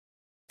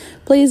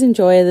Please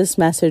enjoy this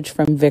message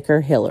from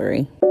Vicar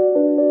Hillary.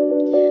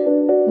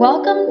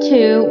 Welcome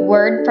to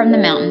Word from the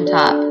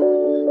Mountaintop,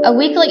 a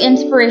weekly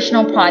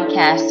inspirational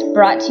podcast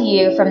brought to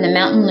you from the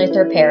Mountain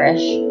Luther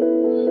Parish.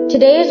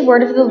 Today's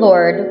Word of the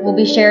Lord will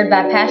be shared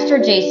by Pastor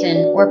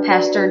Jason or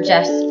Pastor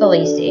Jess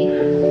Felici.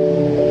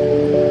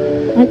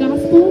 Our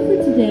gospel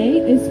for today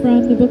is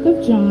from the book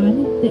of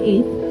John, the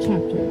 8th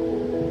chapter.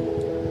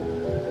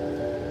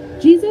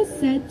 Jesus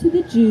said to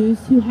the Jews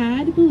who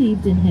had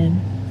believed in him,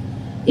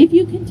 "If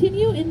you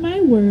continue in my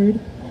word,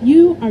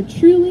 you are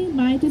truly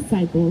my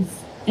disciples,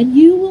 and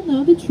you will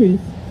know the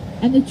truth,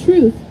 and the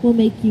truth will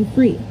make you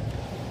free."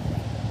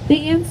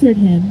 They answered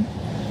him,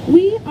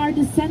 "We are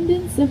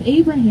descendants of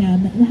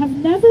Abraham and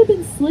have never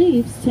been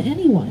slaves to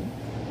anyone.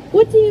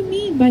 What do you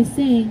mean by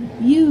saying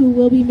you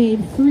will be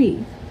made free?"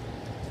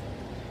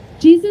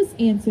 Jesus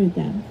answered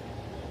them,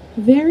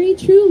 "Very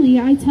truly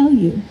I tell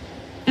you,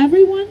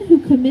 everyone who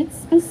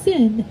commits a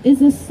sin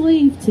is a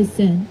slave to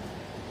sin.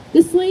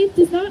 The slave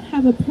does not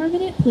have a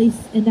permanent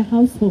place in the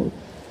household.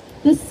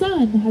 The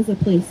Son has a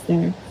place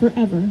there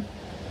forever.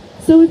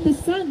 So if the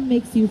Son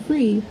makes you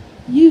free,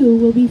 you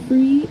will be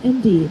free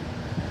indeed."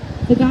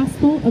 The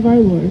Gospel of our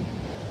Lord.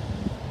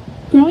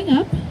 Growing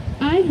up,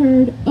 I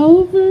heard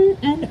over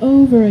and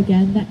over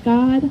again that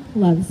God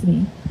loves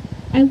me.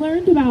 I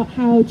learned about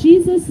how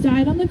Jesus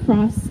died on the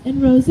cross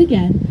and rose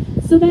again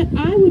so that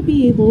I would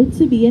be able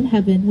to be in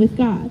heaven with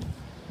God.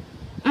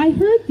 I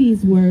heard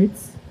these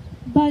words,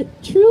 but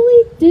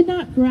truly did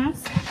not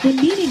grasp the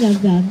meaning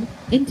of them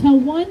until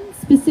one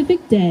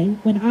specific day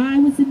when I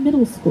was in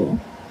middle school.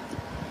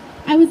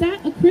 I was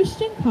at a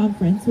Christian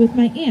conference with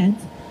my aunt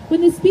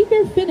when the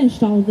speaker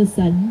finished all of a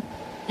sudden,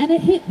 and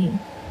it hit me.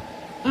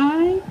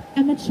 I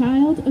am a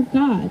child of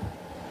God,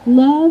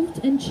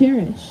 loved and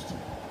cherished.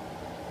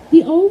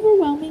 The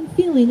overwhelming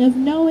feeling of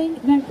knowing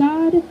that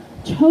God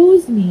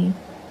chose me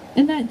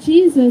and that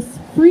Jesus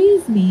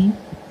frees me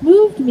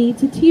moved me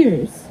to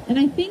tears, and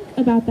I think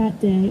about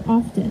that day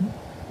often.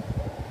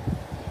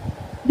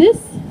 This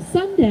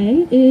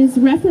Sunday is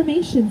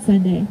Reformation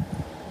Sunday.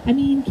 I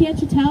mean,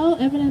 can't you tell?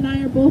 Evan and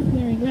I are both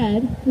wearing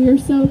red. We are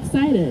so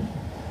excited.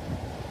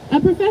 A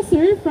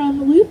professor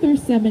from Luther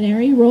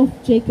Seminary, Rolf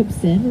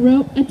Jacobson,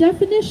 wrote a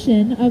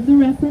definition of the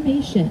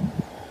Reformation,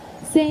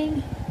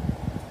 saying,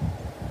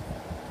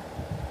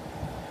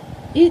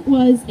 "It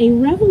was a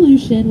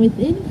revolution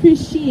within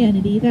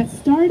Christianity that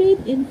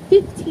started in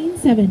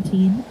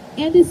 1517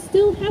 and is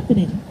still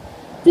happening,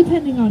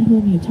 depending on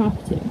whom you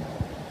talk to."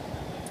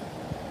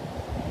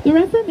 The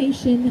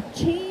Reformation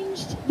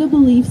changed the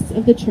beliefs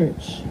of the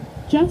church,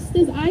 just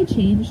as I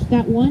changed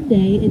that one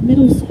day in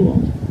middle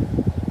school.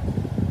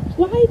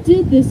 Why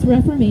did this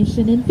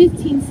Reformation in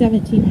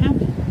 1517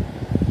 happen?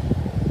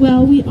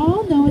 Well, we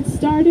all know it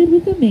started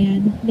with a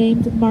man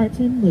named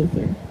Martin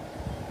Luther.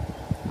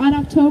 On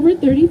October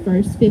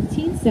 31st,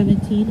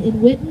 1517,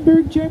 in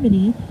Wittenberg,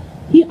 Germany,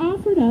 he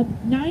offered up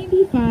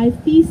 95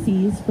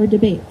 theses for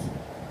debate.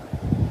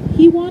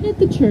 He wanted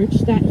the church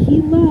that he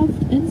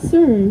loved and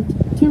served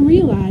to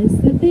realize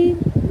that they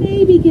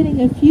may be getting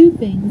a few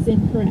things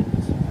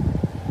incorrect.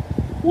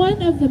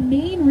 One of the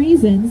main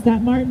reasons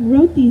that Martin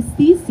wrote these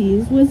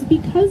theses was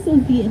because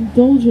of the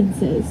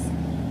indulgences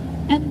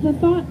and the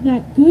thought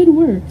that good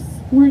works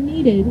were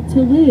needed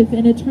to live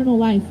an eternal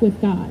life with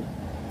God.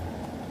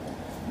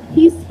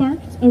 He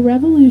sparked a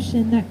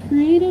revolution that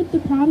created the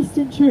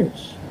Protestant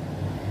Church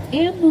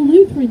and the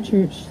Lutheran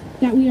Church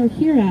that we are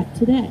here at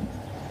today.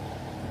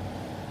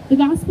 The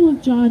Gospel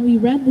of John we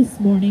read this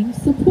morning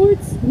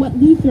supports what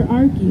Luther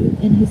argued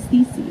in his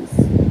theses.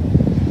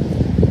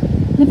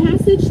 The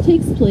passage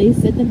takes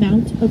place at the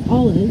Mount of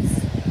Olives,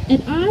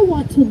 and I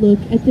want to look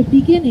at the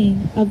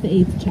beginning of the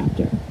 8th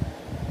chapter.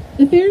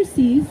 The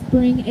Pharisees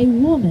bring a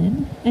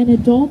woman, an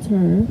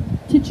adulterer,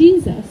 to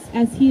Jesus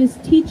as he is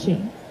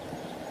teaching,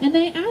 and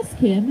they ask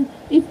him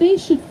if they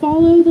should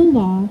follow the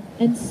law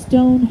and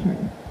stone her.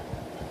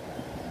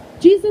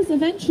 Jesus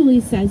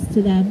eventually says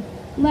to them,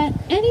 "Let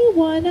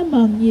anyone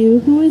among you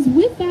who is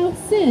without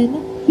sin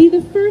be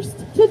the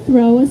first to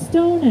throw a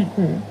stone at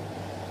her."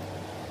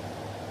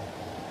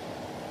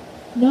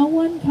 No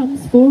one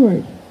comes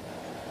forward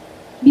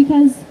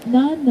because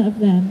none of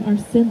them are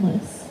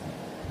sinless.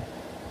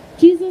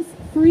 Jesus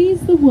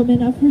frees the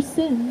woman of her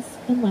sins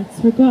and lets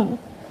her go.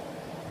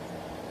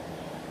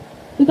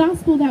 The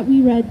gospel that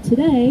we read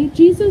today,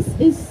 Jesus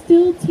is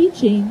still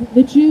teaching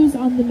the Jews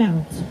on the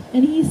Mount,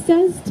 and he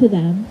says to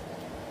them,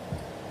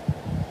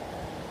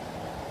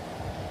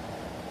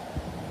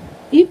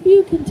 "If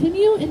you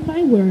continue in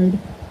my word,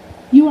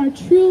 you are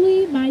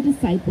truly my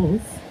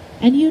disciples,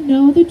 and you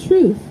know the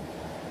truth,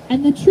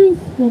 and the truth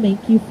will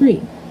make you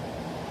free."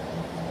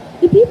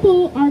 The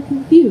people are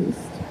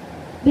confused.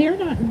 They are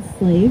not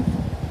enslaved.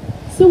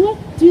 So what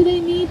do they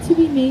need to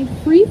be made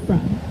free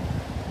from?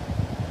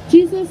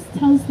 Jesus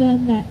tells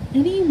them that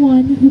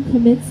anyone who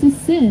commits a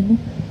sin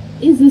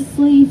is a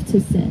slave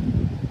to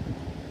sin.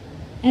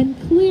 And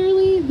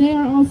clearly they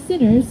are all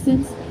sinners,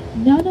 since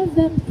none of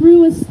them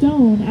threw a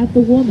stone at the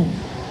woman.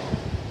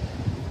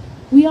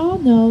 We all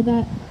know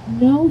that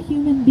no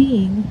human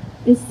being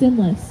is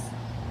sinless.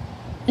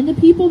 And the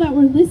people that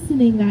were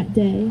listening that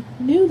day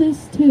knew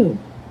this too.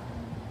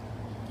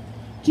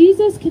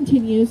 Jesus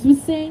continues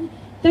with saying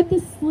that the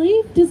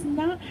slave does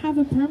not have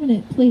a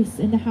permanent place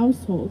in the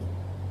household,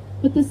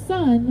 but the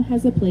Son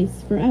has a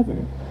place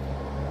forever.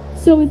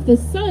 So if the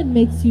Son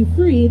makes you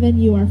free, then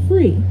you are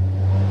free.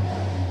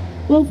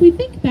 Well, if we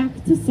think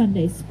back to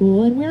Sunday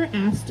school and we're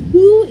asked,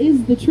 who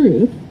is the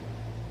truth?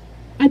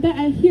 I bet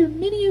I hear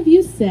many of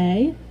you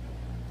say,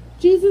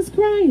 Jesus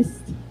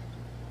Christ.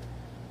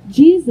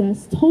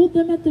 Jesus told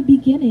them at the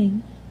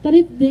beginning that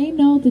if they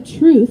know the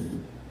truth,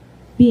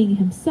 being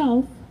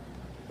himself,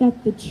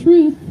 that the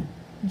truth,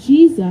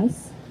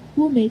 Jesus,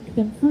 will make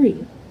them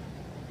free.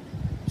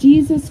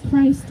 Jesus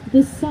Christ,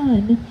 the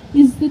Son,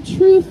 is the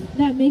truth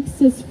that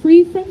makes us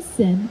free from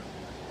sin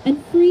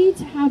and free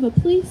to have a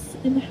place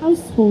in the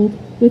household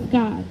with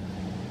God.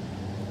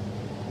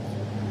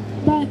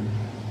 But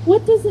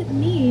what does it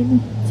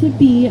mean to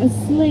be a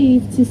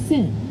slave to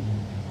sin?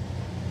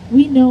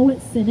 We know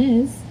what sin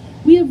is.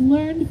 We have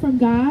learned from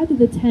God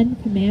the 10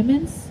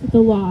 Commandments, the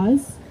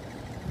laws.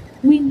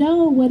 We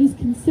know what is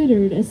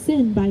considered a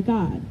sin by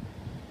God.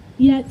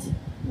 Yet,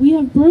 we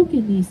have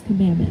broken these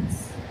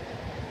commandments.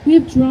 We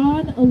have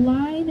drawn a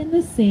line in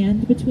the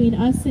sand between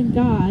us and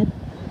God,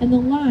 and the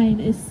line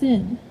is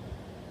sin.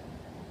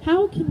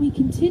 How can we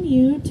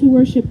continue to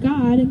worship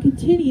God and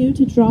continue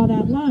to draw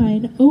that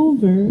line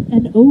over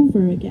and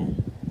over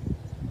again?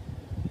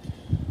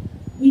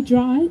 We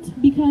draw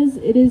it because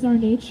it is our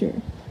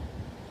nature.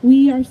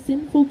 We are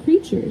sinful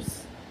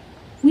creatures.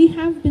 We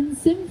have been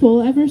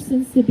sinful ever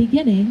since the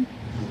beginning,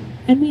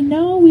 and we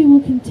know we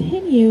will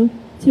continue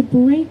to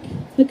break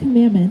the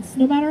commandments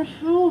no matter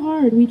how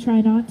hard we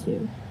try not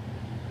to.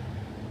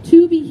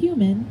 To be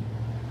human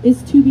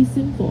is to be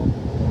sinful.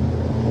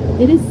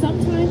 It is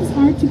sometimes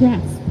hard to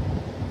grasp,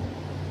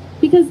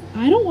 because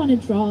I don't want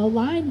to draw a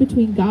line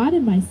between God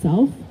and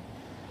myself.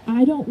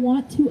 I don't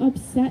want to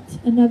upset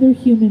another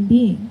human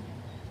being.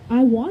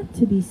 I want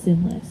to be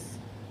sinless.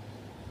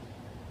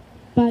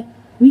 But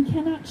we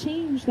cannot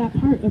change that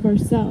part of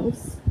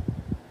ourselves.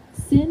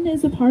 Sin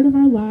is a part of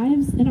our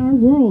lives and our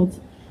world,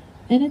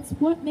 and it's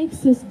what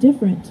makes us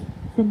different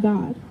from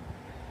God.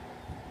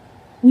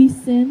 We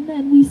sin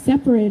and we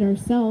separate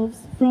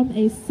ourselves from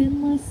a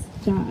sinless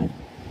God.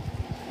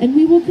 And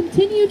we will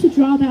continue to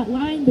draw that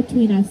line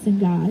between us and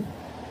God.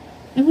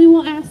 And we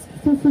will ask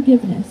for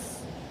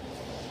forgiveness.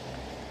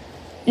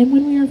 And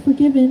when we are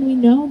forgiven, we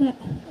know that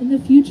in the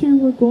future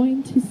we're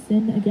going to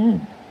sin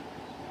again.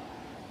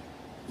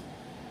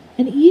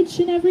 And each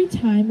and every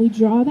time we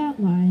draw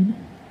that line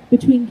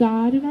between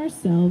God and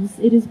ourselves,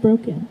 it is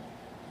broken.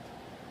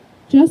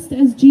 Just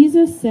as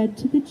Jesus said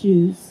to the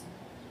Jews,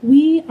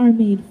 we are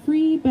made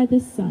free by the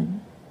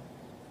Son,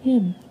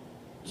 him,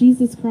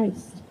 Jesus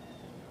Christ.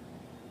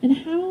 And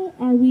how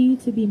are we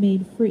to be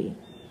made free?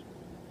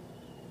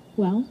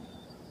 Well,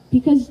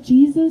 because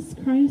Jesus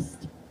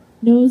Christ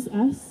knows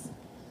us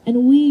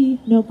and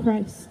we know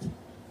Christ.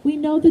 We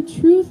know the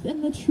truth,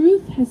 and the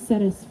truth has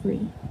set us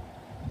free.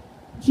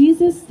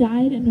 Jesus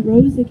died and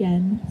rose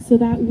again so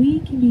that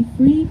we can be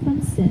free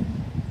from sin,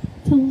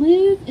 to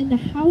live in the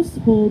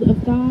household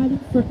of God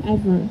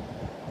forever.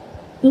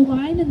 The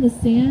line in the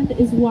sand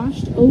is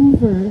washed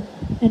over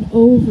and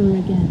over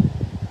again.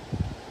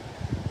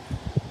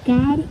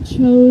 God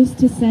chose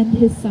to send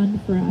his Son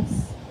for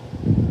us.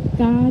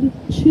 God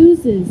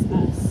chooses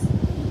us.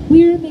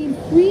 We are made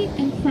free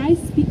in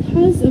Christ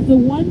because of the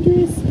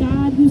wondrous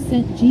God who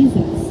sent Jesus.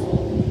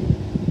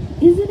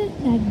 Isn't it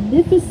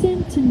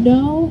magnificent to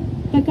know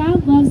that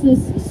God loves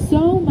us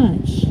so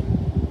much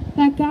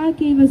that God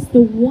gave us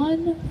the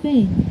one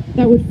thing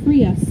that would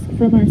free us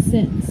from our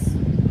sins?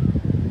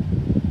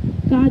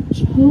 God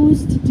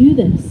chose to do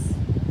this.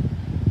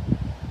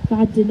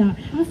 God did not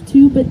have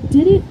to, but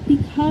did it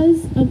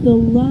because of the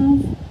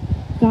love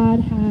God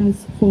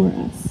has for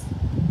us.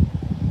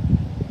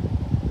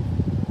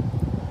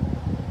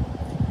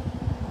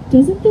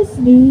 Doesn't this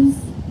news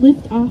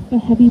lift off a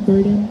heavy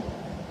burden?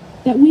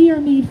 That we are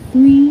made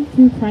free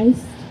through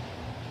Christ?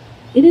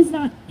 It is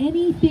not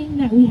anything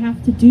that we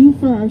have to do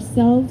for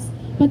ourselves,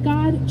 but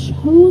God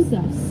chose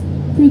us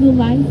through the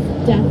life,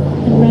 death,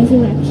 and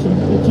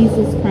resurrection of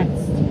Jesus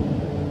Christ.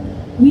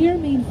 We are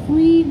made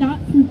free not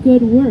through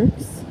good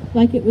works,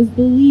 like it was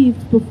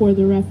believed before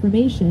the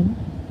Reformation,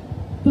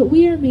 but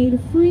we are made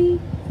free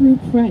through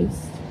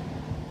Christ.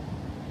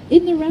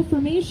 In the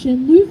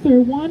Reformation, Luther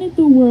wanted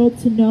the world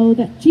to know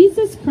that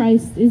Jesus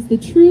Christ is the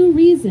true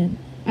reason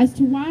as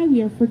to why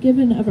we are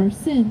forgiven of our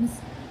sins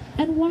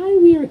and why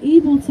we are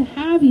able to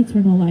have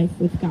eternal life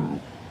with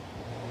God.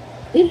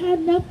 It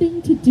had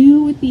nothing to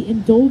do with the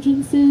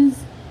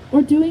indulgences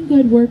or doing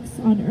good works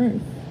on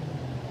earth,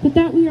 but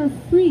that we are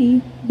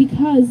free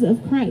because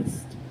of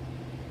Christ.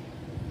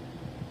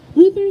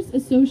 Luther's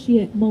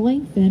associate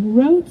Melanchthon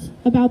wrote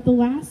about the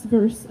last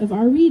verse of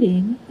our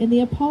reading in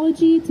the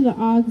Apology to the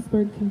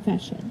Augsburg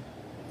Confession,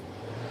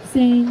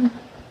 saying,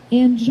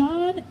 and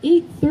John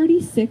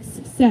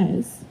 8:36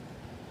 says,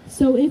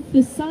 so if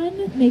the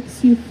Son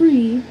makes you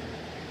free,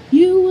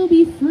 you will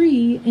be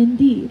free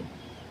indeed.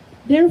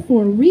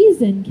 Therefore,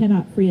 reason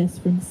cannot free us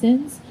from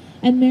sins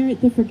and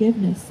merit the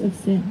forgiveness of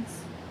sins.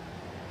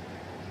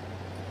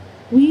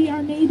 We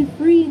are made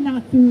free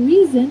not through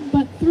reason,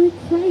 but through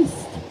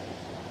Christ.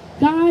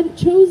 God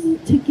chose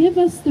to give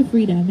us the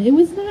freedom. It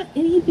was not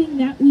anything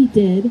that we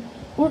did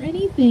or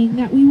anything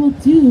that we will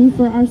do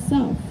for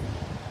ourselves.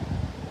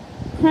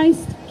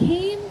 Christ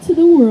came to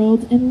the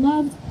world and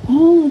loved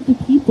all of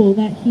the people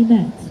that he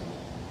met.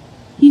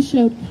 He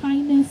showed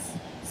kindness,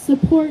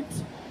 support,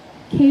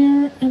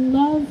 care, and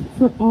love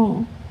for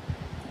all.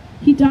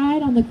 He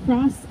died on the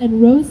cross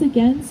and rose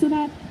again so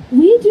that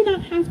we do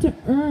not have to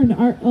earn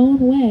our own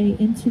way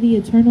into the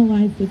eternal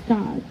life with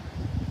God.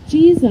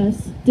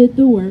 Jesus did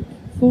the work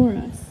for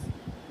us.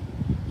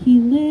 He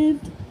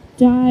lived,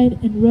 died,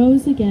 and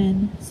rose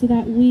again so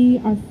that we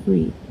are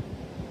free.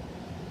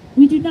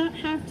 We do not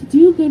have to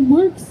do good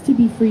works to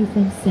be free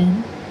from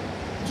sin.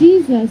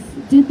 Jesus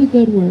did the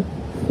good work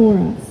for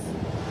us.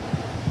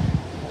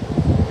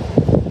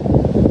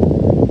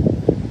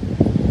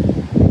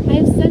 I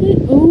have said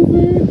it over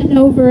and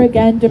over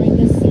again during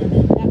this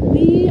sermon that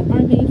we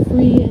are made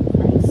free in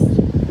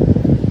Christ.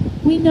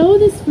 We know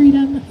this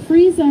freedom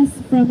frees us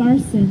from our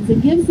sins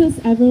and gives us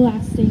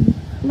everlasting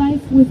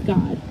life with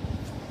God.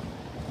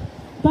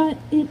 But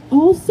it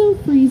also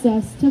frees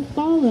us to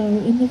follow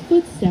in the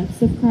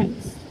footsteps of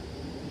Christ.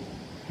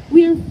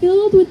 We are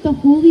filled with the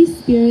Holy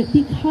Spirit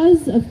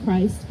because of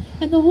Christ,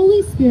 and the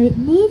Holy Spirit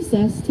moves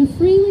us to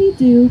freely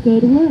do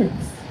good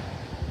works.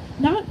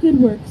 Not good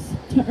works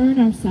to earn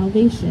our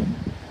salvation,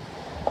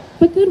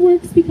 but good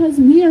works because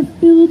we are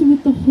filled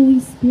with the Holy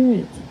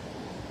Spirit.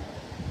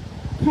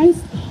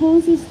 Christ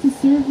calls us to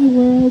serve the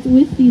world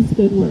with these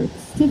good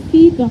works, to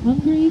feed the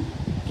hungry,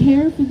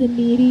 care for the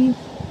needy,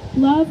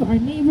 love our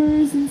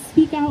neighbors, and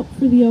speak out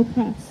for the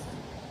oppressed.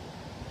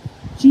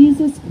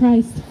 Jesus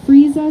Christ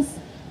frees us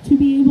to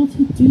be able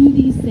to do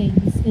these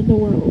things in the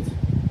world.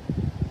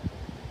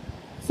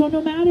 So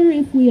no matter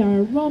if we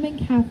are Roman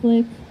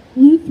Catholic,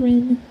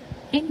 Lutheran,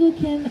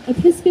 Anglican,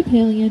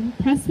 Episcopalian,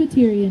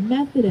 Presbyterian,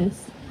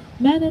 Methodist,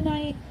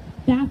 Mennonite,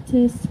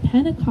 Baptist,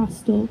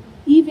 Pentecostal,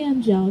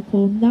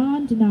 evangelical,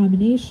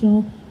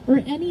 non-denominational,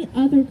 or any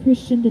other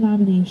Christian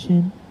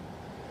denomination,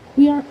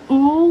 we are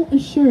all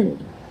assured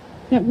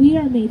that we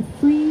are made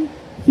free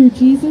through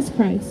Jesus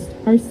Christ,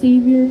 our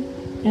Savior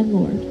and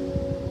Lord.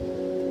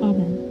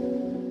 Amen.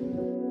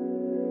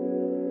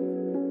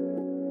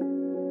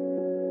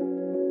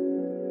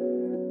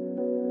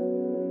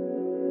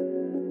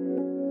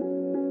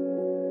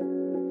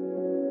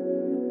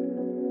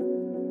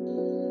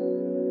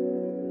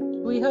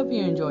 We hope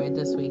you enjoyed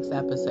this week's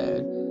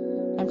episode.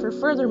 And for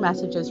further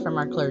messages from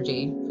our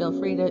clergy, feel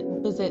free to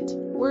visit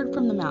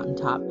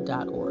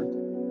wordfromthemountaintop.org.